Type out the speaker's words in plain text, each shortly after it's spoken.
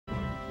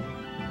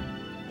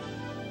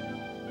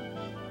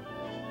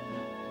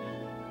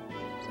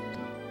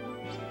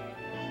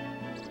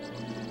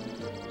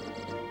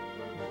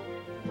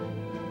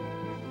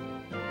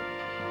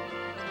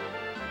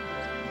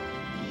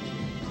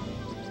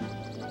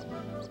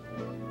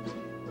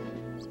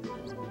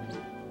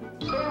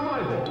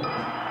Survival.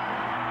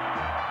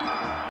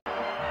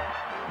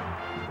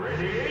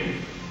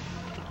 Ready?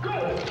 Go!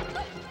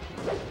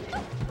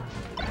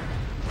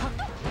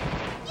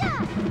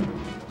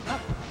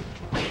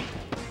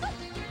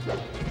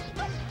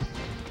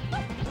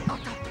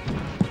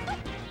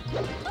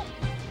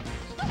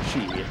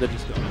 Shit, they're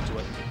just going into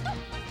it.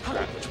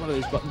 Alright, which one of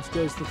these buttons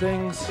goes to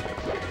things?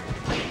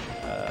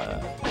 I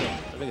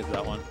think it's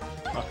that one.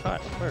 Oh, Kai.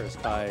 Where is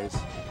Kai's?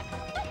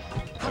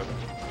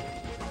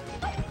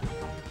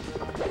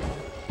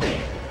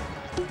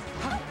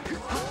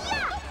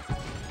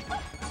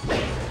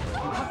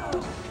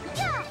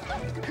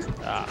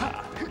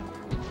 Ah.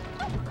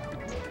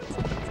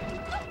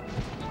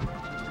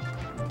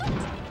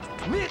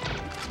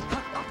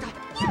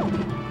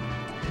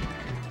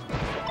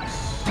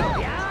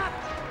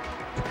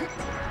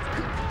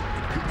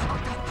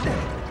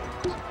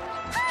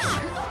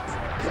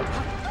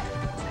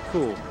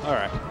 Cool. All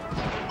right.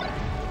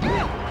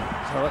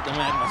 So let the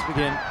madness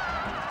begin.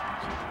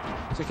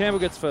 So Campbell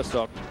gets first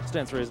stock.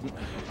 Stands to reason.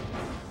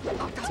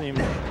 Team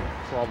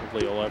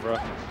probably all over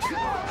her.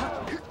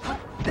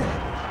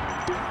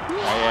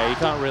 Oh, yeah, you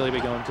can't really be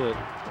going to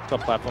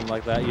top platform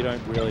like that. You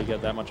don't really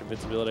get that much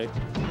invincibility.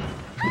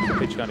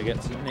 Peach kind of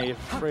gets near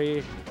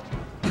free.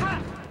 All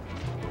right,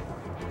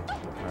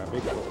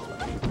 big balls.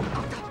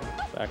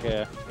 Back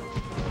air.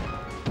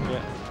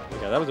 Yeah.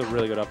 Okay, that was a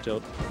really good up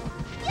tilt.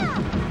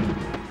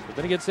 But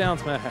then he gets down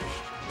smashed.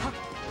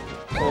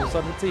 All of a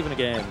sudden, it's even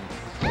again.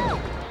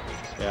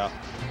 Yeah.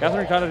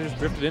 Katherine kind of just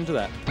drifted into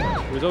that.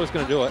 He was always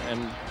going to do it,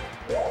 and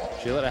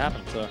she let it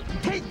happen, so.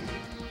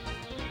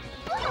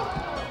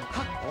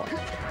 Oh,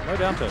 no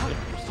down tilt.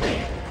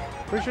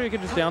 Pretty sure you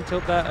could just down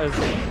tilt that as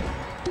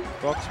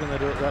box when they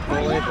do it that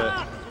poorly,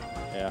 but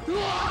yeah.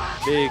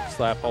 Big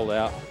slap, hold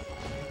out.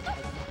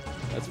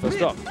 That's first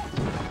stop.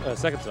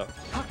 Second stop.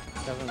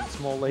 Katherine,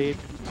 small lead.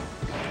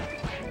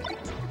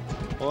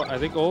 Well, I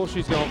think all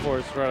she's going for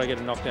is to try to get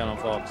a knockdown on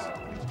Fox.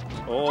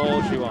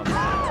 All she wants.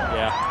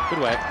 Yeah, good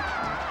way.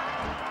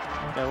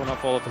 Okay, we'll not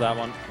fall for that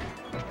one.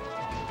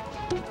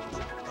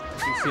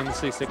 She's seen the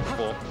C6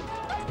 before.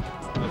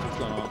 Knows what's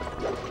going on.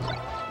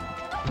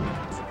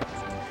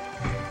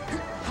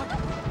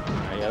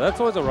 Yeah, that's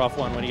always a rough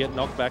one when you get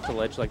knocked back to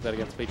ledge like that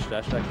against Peach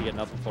Dash Attack, you get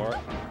nothing for it.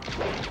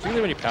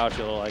 Usually when you power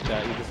shield like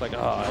that, you're just like,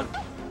 oh,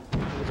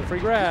 it was a free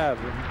grab,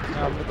 and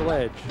now I'm at the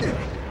ledge.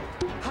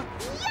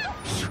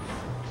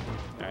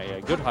 Alright, yeah,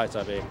 good high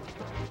side B.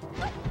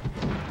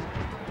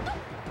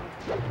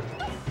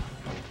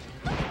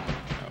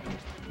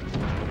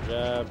 Good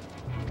jab.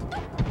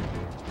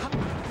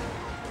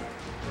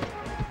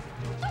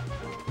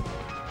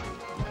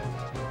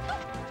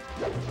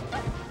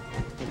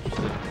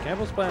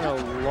 Campbell's playing a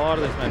lot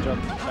of this matchup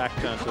back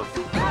turn to Peach,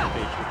 which is,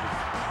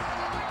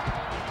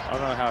 I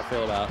don't know how I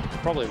feel about it. It's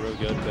probably real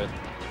good, but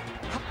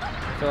I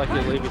feel like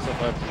you leave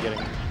yourself open to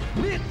getting.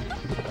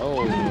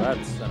 Oh,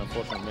 that's an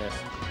unfortunate miss.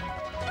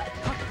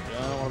 You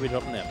don't want to be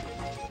dropping them.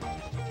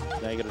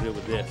 Now you got to deal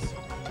with this.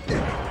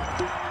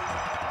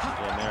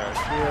 Yeah, narrow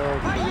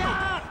shield.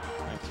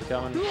 Thanks for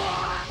coming.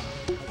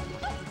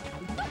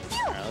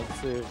 Alright, let's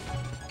see if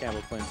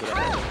Campbell cleans it up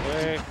real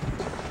quick.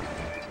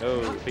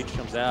 Oh, Peach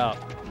jumps out.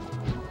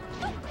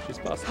 She's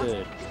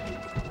busted.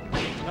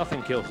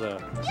 Nothing kills her,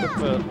 except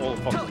for all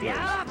the Fox's moves.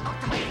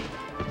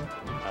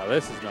 Oh,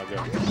 this is not good.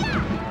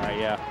 Alright,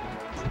 yeah.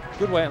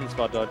 Good way on the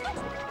spot dodge.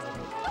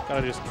 Kind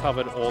of just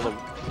covered all the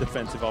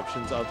defensive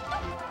options other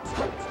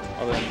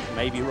than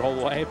maybe roll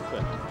away,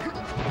 but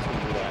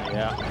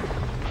yeah.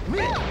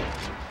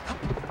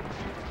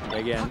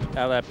 Again, out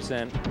of that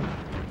percent.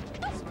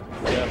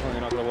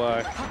 Definitely not going to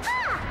work.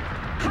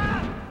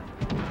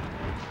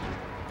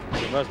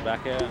 Reverse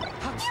back air.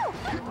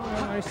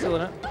 Oh, he's still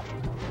in it.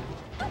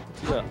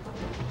 What's he got?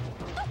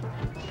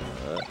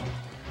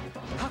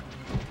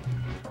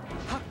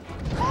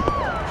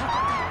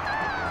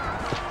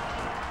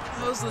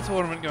 How's the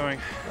tournament going?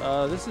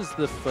 This is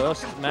the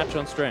first match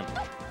on stream.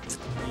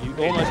 You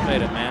almost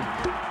made it, man.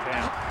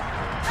 Damn.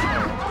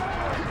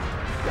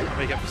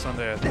 Make up for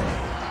Sunday, I think.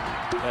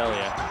 Hell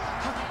yeah.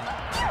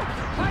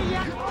 What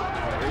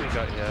do we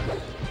got here?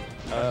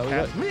 We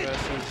got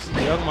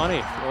versus Young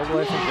Money, all the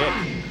way from Vic.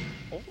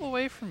 all the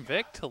way from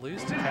Vic to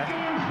lose to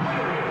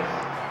Katherine.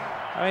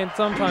 I mean,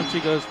 sometimes she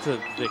goes to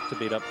Vic to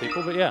beat up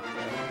people, but yeah.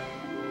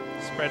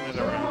 Spreading it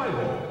around.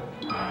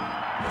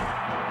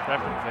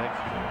 Reverend Vic.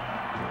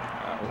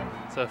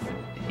 So if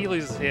he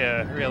loses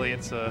here, really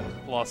it's a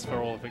loss for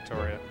all of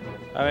Victoria.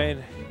 I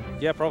mean,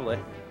 yeah, probably.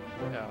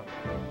 Yeah.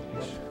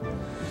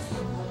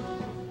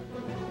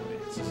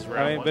 It's just I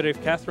round mean, one. but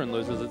if Katherine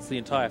loses, it's the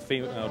entire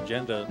female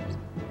gender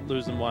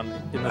losing one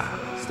in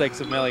the stakes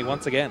of melee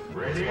once again.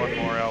 It's one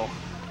more L.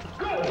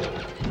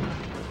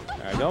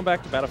 Alright, going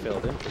back to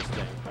Battlefield,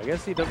 interesting. I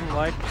guess he doesn't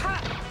like...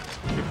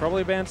 He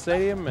probably banned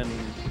Stadium, and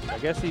I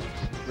guess he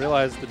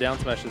realized the down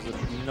smash is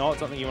not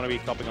something you want to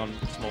be copying on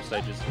small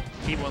stages.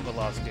 He won the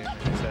last game,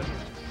 he said.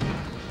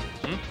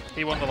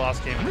 He won the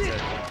last game, he said.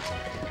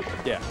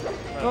 Yeah.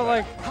 Well,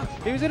 like,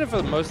 he was in it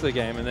for most of the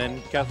game, and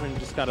then Katherine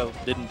just kind of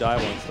didn't die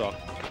one stock.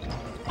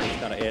 That's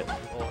kind of it.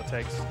 All the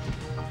takes.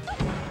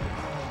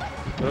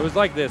 But it was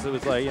like this. It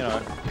was like, you know,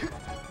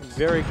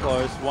 very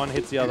close. One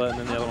hits the other, and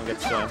then the other one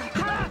gets turned.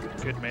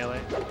 Good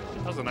melee.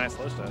 That was a nice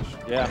ledge dash.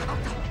 Yeah.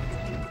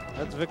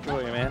 That's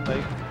victory, man.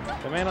 They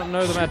may not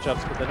know the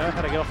matchups, but they know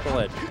how to get off the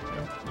ledge.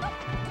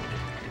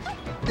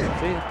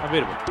 See?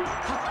 Unbeatable.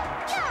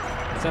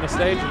 Center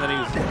stage, and then he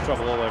was in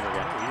trouble all over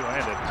again. Oh, he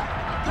landed.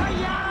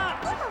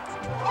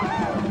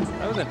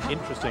 That was an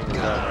interesting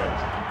result.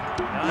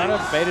 Kind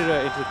of baited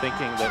her into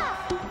thinking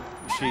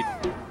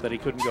that he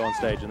couldn't go on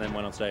stage, and then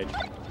went on stage.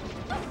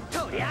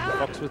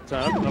 Fox with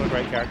turnip, not a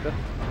great character.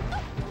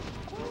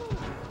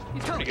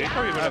 He's pretty good.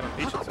 Probably better than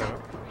Peach at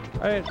turnip.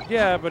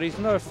 Yeah, but he's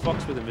no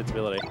Fox with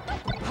invincibility.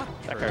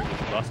 That character's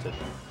busted.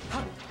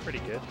 Pretty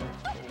good.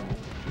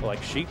 Well,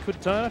 like Sheik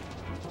could turnip?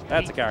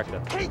 That's a character.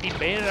 He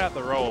baited out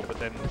the roll, but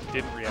then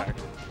didn't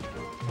react.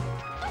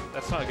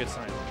 That's not a good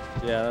sign.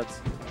 Yeah, that's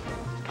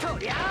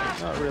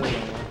not really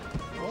gonna work.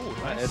 Oh,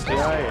 nice.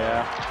 SDI,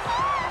 yeah.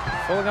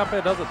 Falling up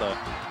there does it though.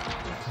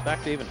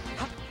 Back to even.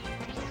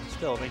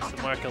 Still makes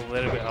the work a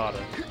little bit harder.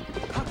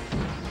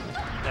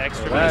 The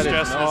extra bit That of is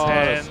stress in his not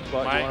hand a spot you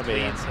might wanna be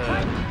lead in. to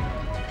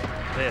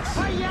this.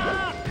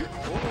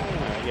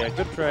 Yeah,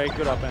 good trade,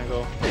 good up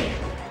angle.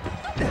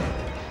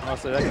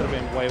 Honestly, that could have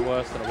been way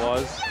worse than it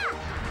was.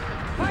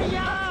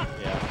 Yeah.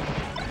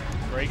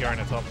 Ray going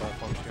to top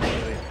platform. She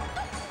can't really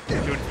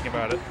do anything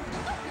about it.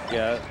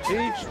 Yeah,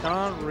 Peach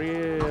can't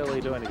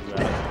really do anything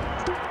about it.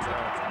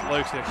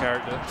 Low tier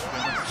character.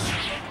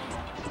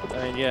 I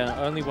mean, yeah,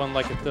 only won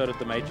like a third of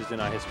the majors in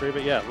our history,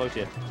 but yeah, low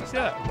tier. See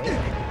that weight?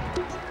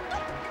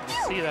 You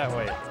see that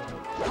weight?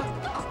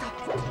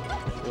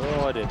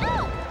 Oh, I did. I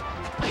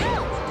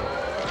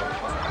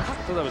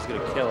thought that was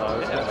going to kill her. I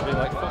was going to be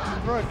like, Fox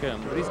is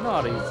broken, but he's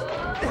not. He's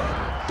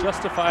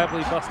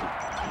justifiably busted.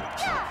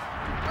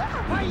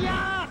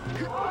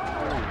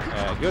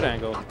 Yeah, good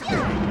angle.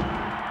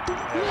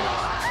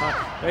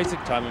 Basic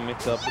timing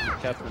mix up.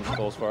 Katherine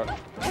falls for it.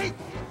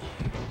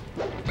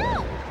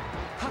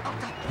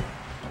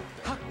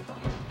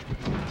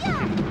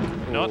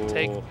 Not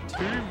take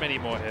too many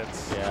more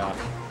hits. Yeah.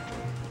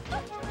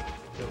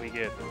 That we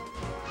get.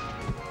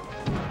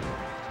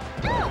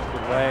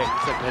 Good way.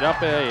 Second hit up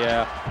there,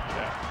 yeah.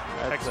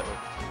 Yeah. That's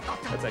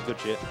that good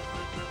shit.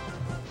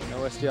 No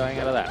SDIing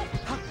out of that.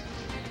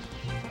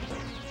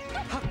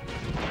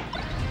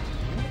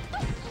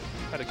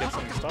 Had to get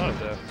something started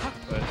there.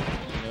 But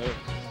Nope.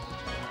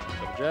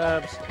 Double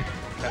jabs.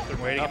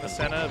 Katherine waiting in the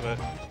center, but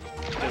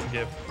she doesn't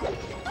give.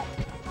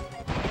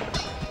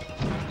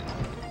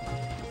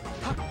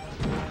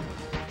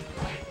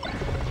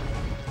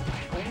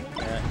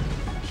 Yeah.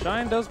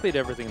 Shine does beat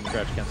everything in the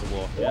Crouch Cancel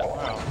War. Yeah.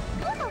 Wow.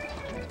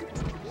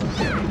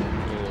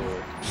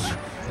 Ooh.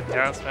 The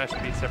down smash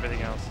beats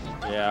everything else.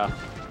 Yeah.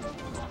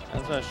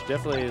 Down smash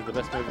definitely the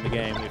best move in the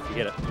game if you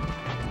get it.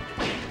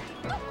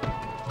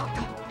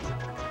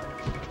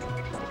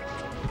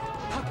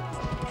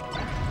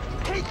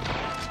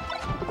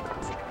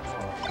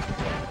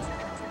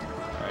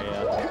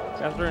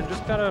 Katherine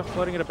just kind of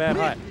floating at a bad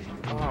height.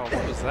 Oh,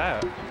 what was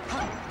that?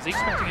 Was he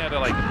expecting her to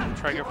like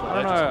try to go for the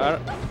I don't know.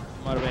 ledge?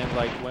 Might have been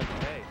like went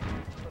Hey,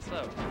 what's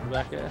up?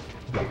 back there.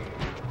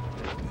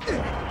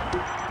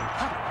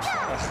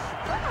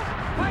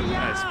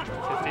 Nice.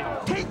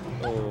 50.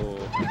 Oh,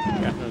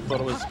 Katherine thought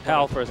it was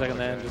Pal for a second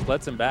there and just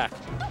lets him back.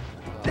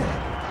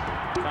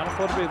 Can't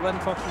afford to be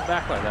letting Fox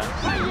back like that.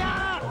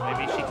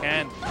 Maybe she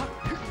can.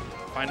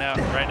 Find out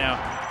right now.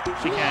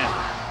 She can.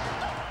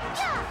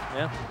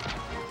 Yeah.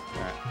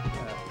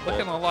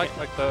 Looking like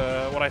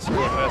the what I saw in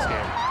the first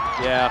game.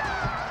 Yeah.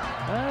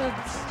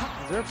 It's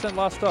 0%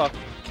 last stock.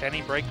 Can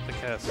he break the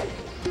curse? I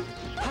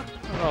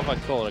don't know if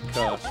I'd call it a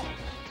curse.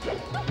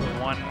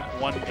 One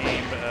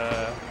game. I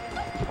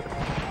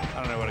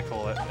don't know what to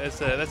call it.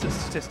 That's a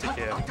statistic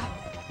here.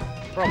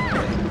 Probably.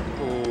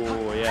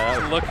 Oh, yeah.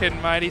 It's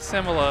looking mighty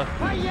similar.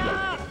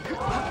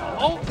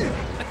 Oh,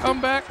 the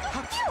comeback.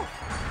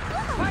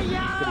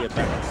 Gotta get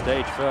back on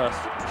stage first.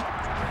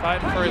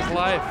 Fighting for his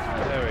life.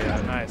 There we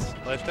go. Nice.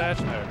 Ledge dash?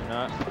 No.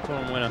 No,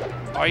 tournament winner.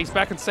 Oh, he's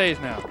back on stage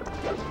now.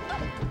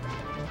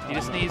 He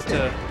just needs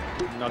to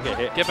Not get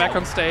hit. get back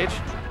on stage.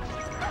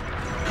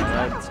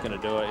 That's gonna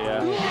do it,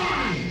 yeah.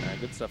 Alright,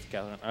 good stuff,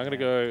 Katherine. I'm gonna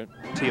go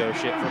TO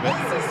shit for a bit.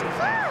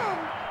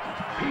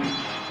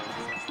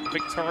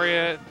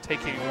 Victoria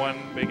taking one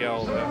big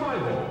L there.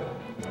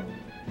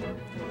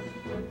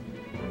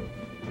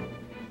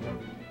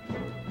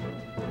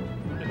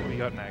 What do we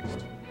got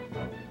next?